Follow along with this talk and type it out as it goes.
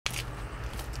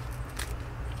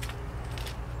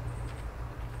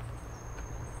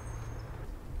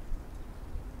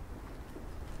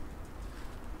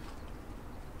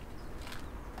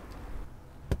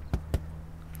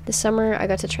This summer I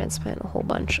got to transplant a whole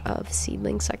bunch of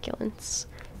seedling succulents,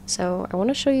 so I want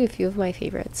to show you a few of my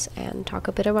favorites and talk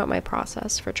a bit about my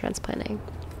process for transplanting.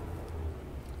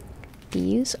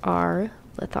 These are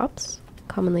lithops,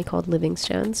 commonly called living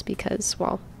stones because,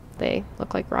 well, they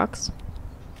look like rocks.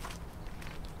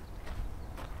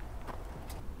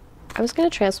 I was going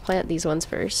to transplant these ones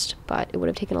first, but it would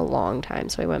have taken a long time,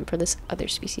 so I went for this other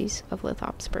species of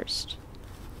lithops first.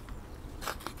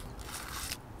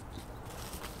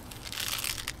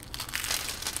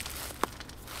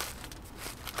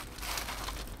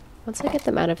 Once I get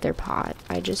them out of their pot,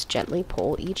 I just gently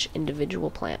pull each individual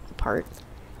plant apart,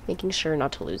 making sure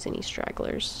not to lose any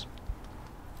stragglers.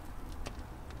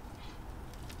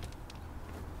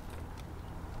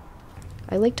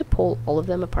 I like to pull all of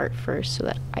them apart first so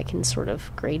that I can sort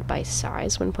of grade by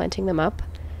size when planting them up,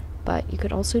 but you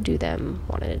could also do them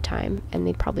one at a time, and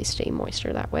they'd probably stay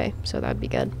moister that way, so that'd be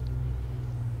good.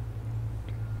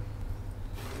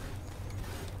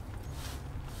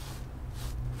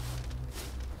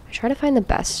 I try to find the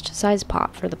best size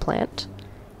pot for the plant.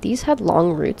 These had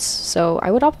long roots, so I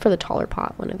would opt for the taller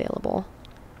pot when available.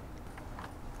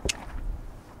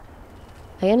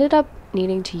 I ended up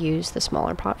needing to use the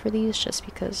smaller pot for these just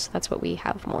because that's what we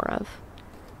have more of.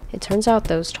 It turns out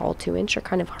those tall 2-inch are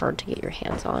kind of hard to get your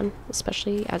hands on,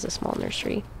 especially as a small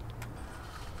nursery.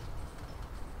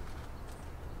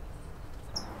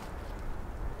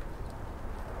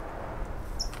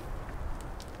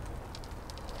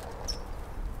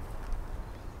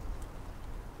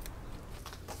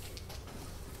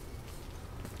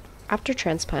 After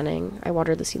transplanting, I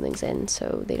water the seedlings in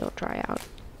so they don't dry out.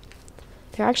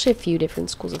 There are actually a few different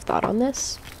schools of thought on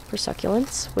this for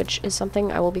succulents, which is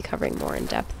something I will be covering more in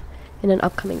depth in an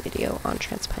upcoming video on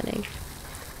transplanting.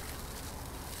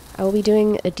 I will be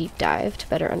doing a deep dive to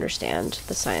better understand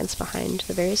the science behind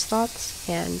the various thoughts,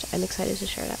 and I'm excited to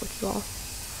share that with you all.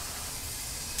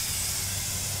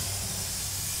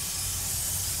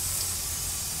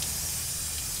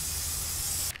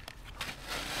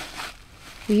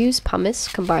 We use pumice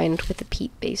combined with a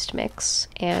peat-based mix,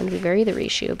 and we vary the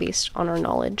ratio based on our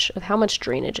knowledge of how much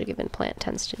drainage a given plant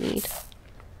tends to need.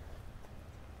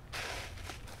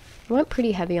 I went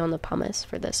pretty heavy on the pumice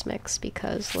for this mix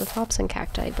because lithops and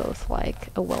cacti both like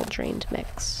a well-drained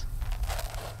mix.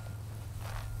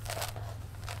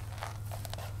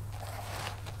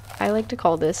 I like to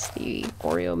call this the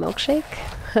Oreo milkshake.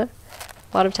 A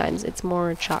lot of times it's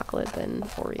more chocolate than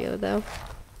Oreo though.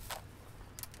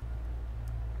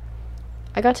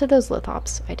 I got to those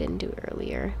lithops I didn't do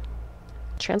earlier.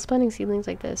 Transplanting seedlings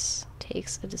like this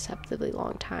takes a deceptively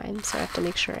long time, so I have to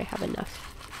make sure I have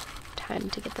enough time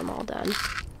to get them all done.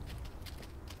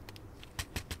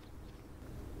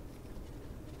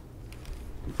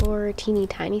 For teeny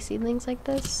tiny seedlings like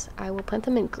this, I will plant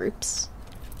them in groups,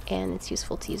 and it's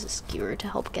useful to use a skewer to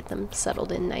help get them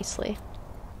settled in nicely.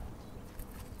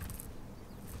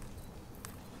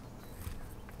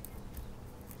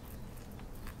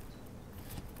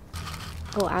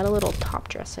 I'll add a little top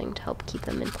dressing to help keep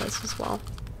them in place as well.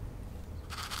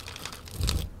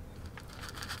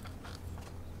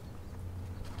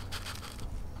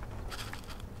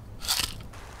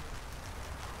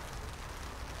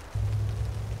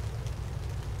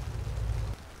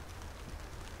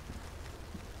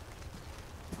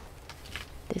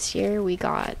 This year we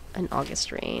got an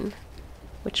August rain,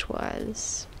 which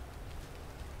was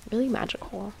really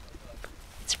magical.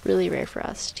 It's really rare for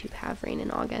us to have rain in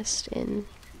August in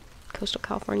coastal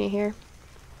California here.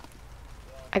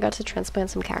 I got to transplant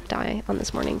some cacti on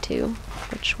this morning too,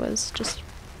 which was just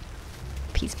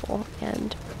peaceful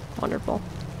and wonderful.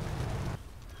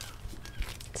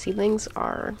 Seedlings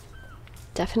are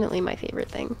definitely my favorite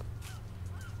thing.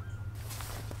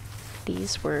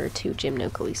 These were 2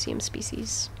 Gymnocalycium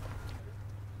species.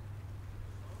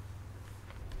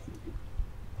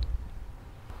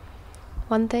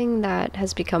 One thing that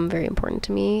has become very important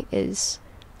to me is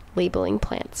labeling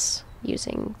plants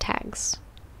using tags.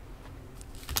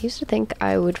 I used to think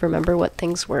I would remember what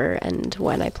things were and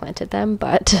when I planted them,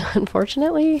 but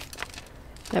unfortunately,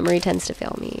 memory tends to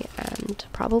fail me, and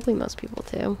probably most people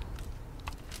do.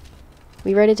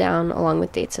 We write it down along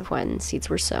with dates of when seeds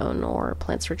were sown or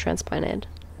plants were transplanted,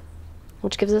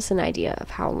 which gives us an idea of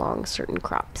how long certain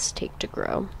crops take to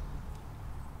grow.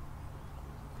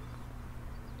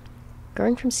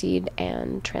 Growing from seed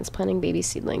and transplanting baby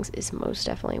seedlings is most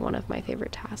definitely one of my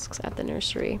favorite tasks at the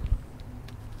nursery.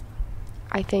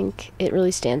 I think it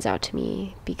really stands out to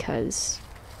me because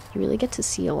you really get to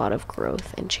see a lot of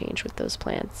growth and change with those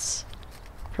plants,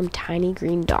 from tiny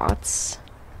green dots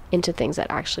into things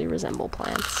that actually resemble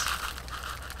plants.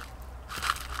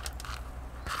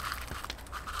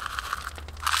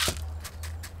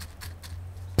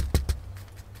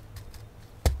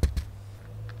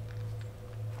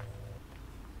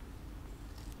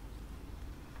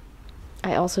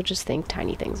 also just think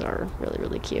tiny things are really,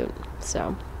 really cute.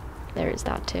 So there is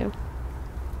that too.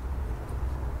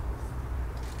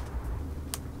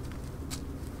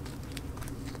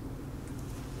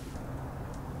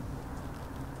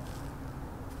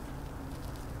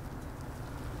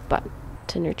 But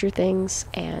to nurture things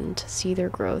and see their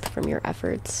growth from your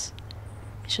efforts,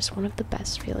 it's just one of the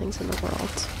best feelings in the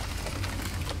world.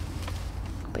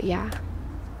 But yeah,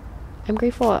 I'm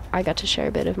grateful I got to share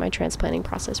a bit of my transplanting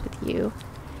process with you,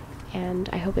 and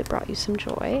I hope it brought you some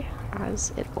joy,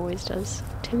 as it always does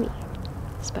to me,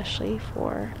 especially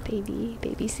for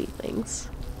baby seedlings.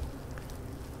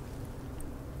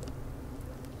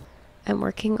 I'm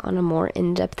working on a more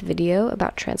in-depth video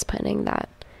about transplanting that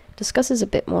discusses a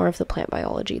bit more of the plant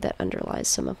biology that underlies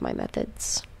some of my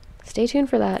methods. Stay tuned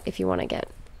for that if you want to get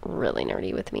really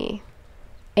nerdy with me.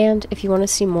 And if you want to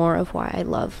see more of why I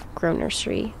love Grow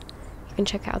Nursery, you can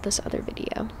check out this other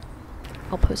video.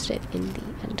 I'll post it in the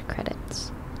end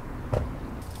credits.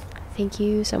 Thank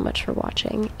you so much for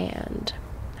watching, and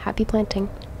happy planting.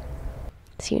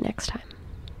 See you next time.